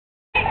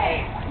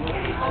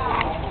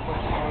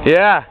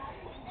Yeah.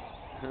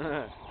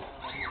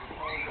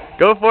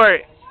 Go for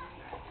it.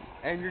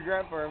 Angry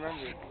Grandpa,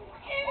 remember.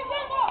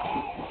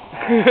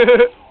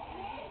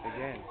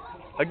 Again.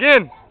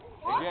 Again.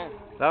 Again.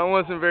 That one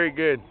wasn't very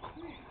good.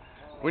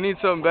 We need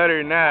something better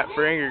than that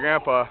for Angry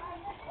Grandpa.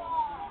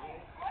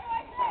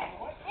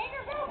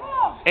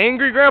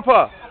 Angry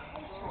Grandpa.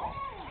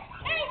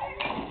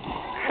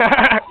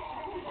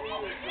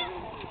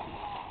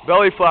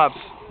 Belly flops.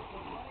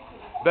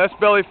 Best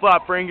belly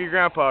flop for Angry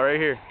Grandpa right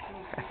here.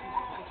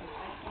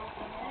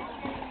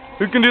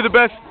 Who can do the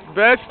best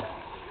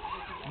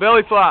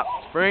belly flop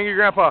for Angry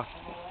Grandpa?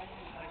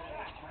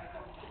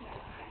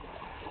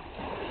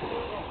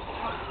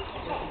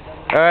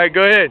 All right,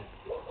 go ahead.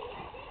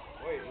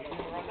 Wait, you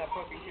didn't run that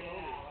fucking kid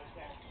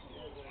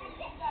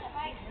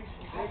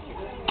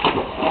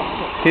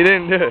over. He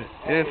didn't do it.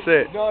 He didn't say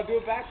it. No, do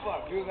a back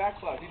flop. Do a back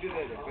flop. You do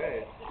that in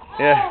bed.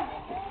 Yeah.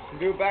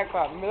 Do a back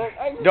flop.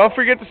 Like, Don't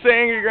forget to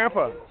say Angry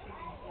Grandpa.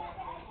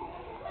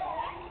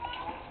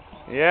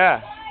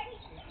 Yeah.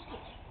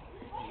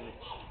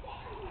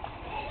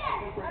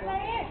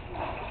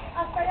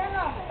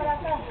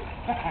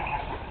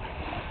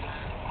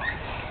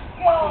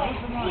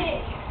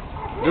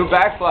 do a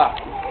back flop.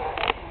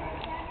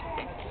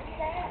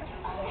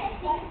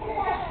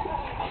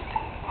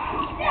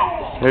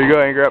 There you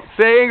go, Angry Grandpa.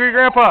 Say Angry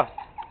Grandpa.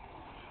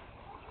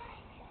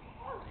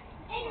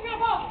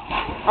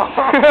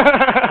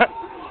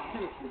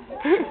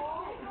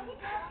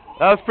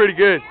 That was pretty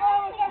good.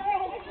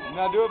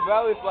 Now do a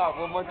belly flop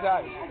one more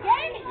time.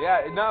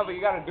 Yeah, no, but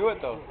you gotta do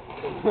it though.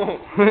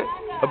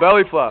 A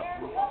belly flop.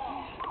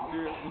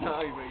 No, but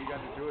you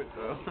gotta do it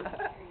though.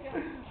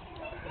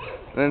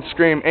 Then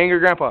scream, Angry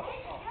Grandpa.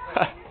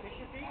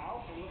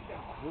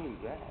 Who is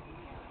that?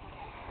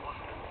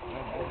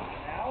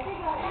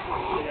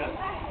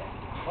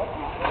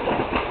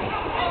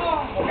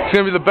 It's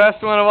gonna be the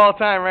best one of all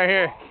time right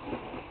here.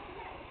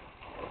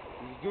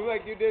 Do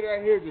like you did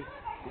right here. Just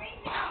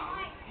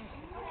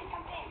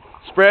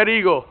Spread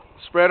eagle.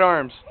 Spread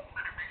arms.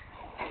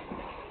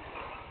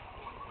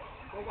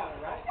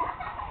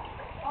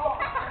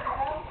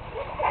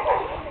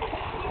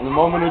 in a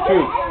moment or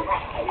two.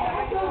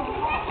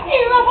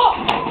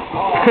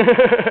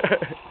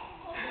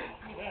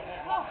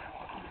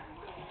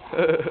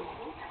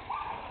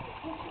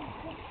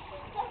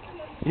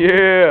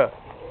 Yeah.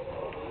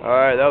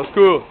 Alright, that was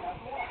cool.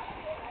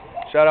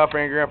 Shout out for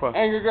Angry Grandpa.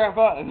 Angry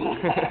Grandpa.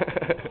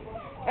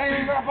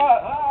 Angry Grandpa.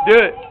 Ah. Do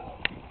it.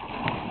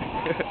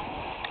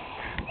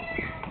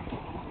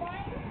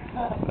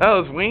 That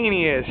was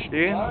weenie-ish,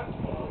 dude.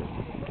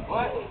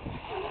 What?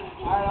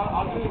 Alright,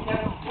 I'll do the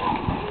count.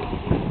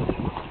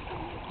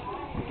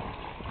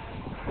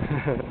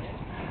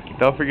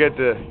 Don't forget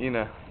to,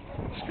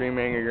 scream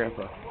Angry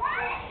Grandpa.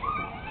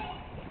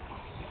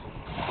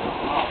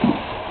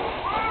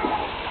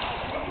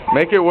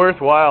 Make it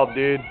worthwhile,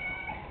 dude.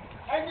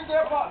 Angry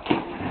Grandpa.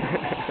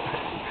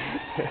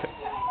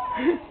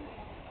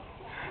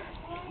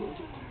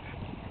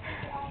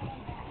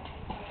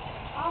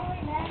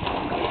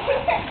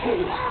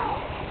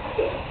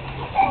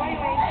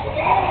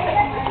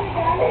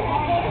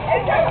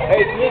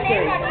 Hey, it's your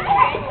turn.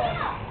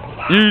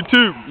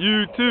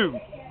 YouTube.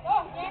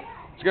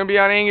 It's gonna be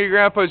on Angry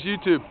Grandpa's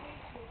YouTube.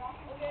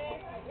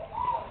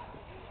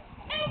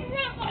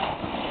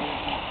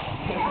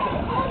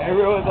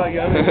 Everyone's like,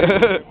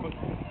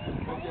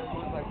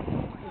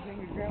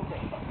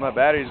 My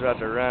battery's about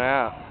to run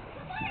out.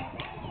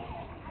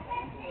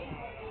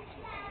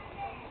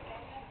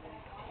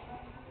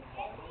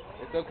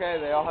 it's okay,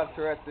 they all have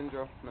Tourette's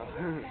syndrome. No.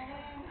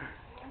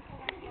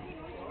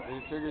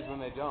 It triggers when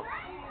they jump.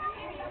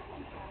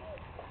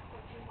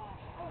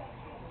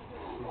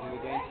 These are the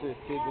gangsterest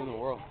kids in the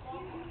world.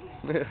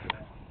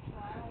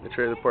 The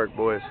Trailer Park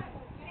Boys.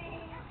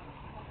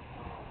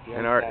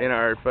 In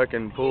our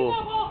fucking pool.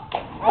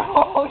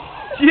 Oh,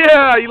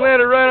 Yeah, you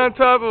landed right on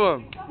top of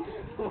him.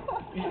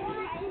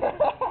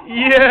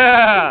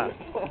 Yeah.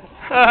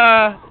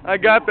 I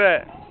got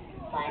that.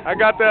 I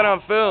got that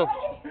on film.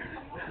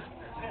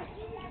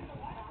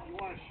 You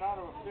want a shot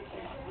of a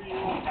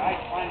 53-year-old guy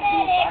trying to do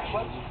a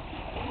backflip?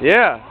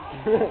 Yeah.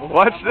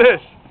 Watch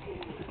this.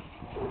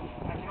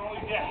 I can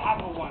only get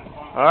half of one.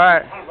 All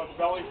right. Kind of a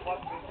belly flip.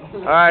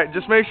 All right.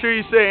 Just make sure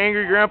you say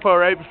Angry Grandpa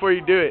right before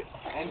you do it.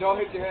 and don't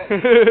hit your head.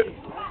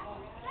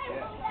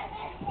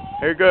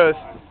 Here it goes.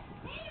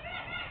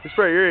 He's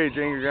probably your age,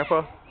 Angry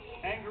Grandpa.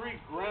 Angry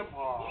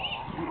Grandpa.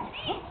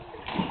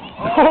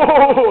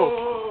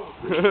 Oh!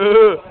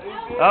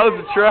 That was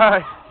a try.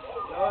 That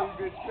was a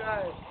good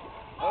try.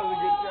 That was a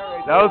good try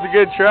right That was a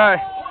good try.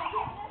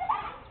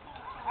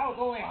 That was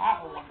only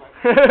half of one, but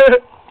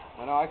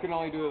I know, I can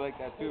only do it like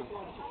that too.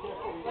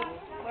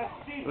 let's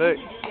see. Look,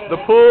 the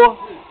pool.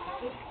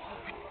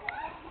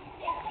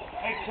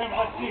 Hey Tim,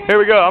 let's see. Here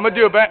we go. I'm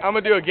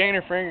gonna do a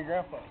gainer for Angry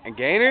Grandpa. A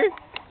gainer?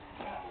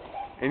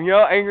 And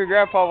yell Angry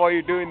Grandpa while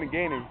you're doing the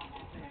gaining.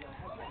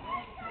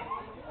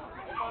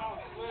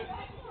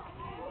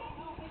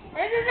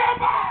 Angry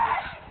Grandpa!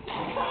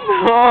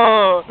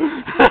 Oh!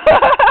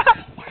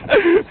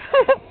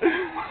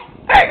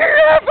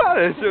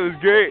 That shit was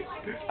great.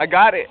 I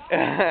got it.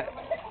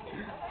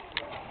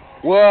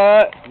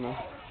 What? No.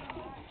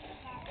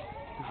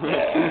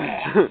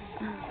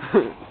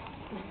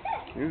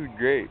 This is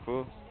great,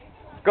 fool.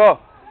 Go.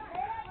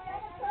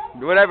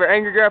 Whatever,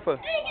 angry grandpa.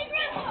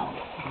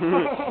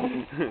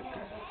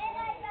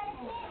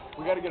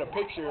 We gotta get a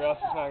picture or else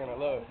it's not gonna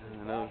load.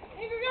 I know.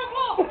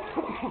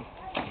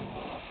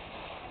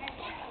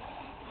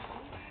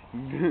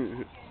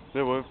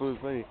 That one fool was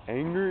funny.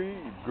 Angry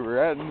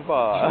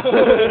grandpa.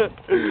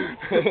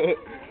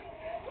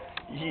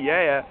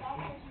 Yeah.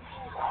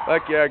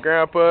 Fuck yeah,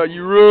 grandpa,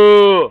 you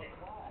rule.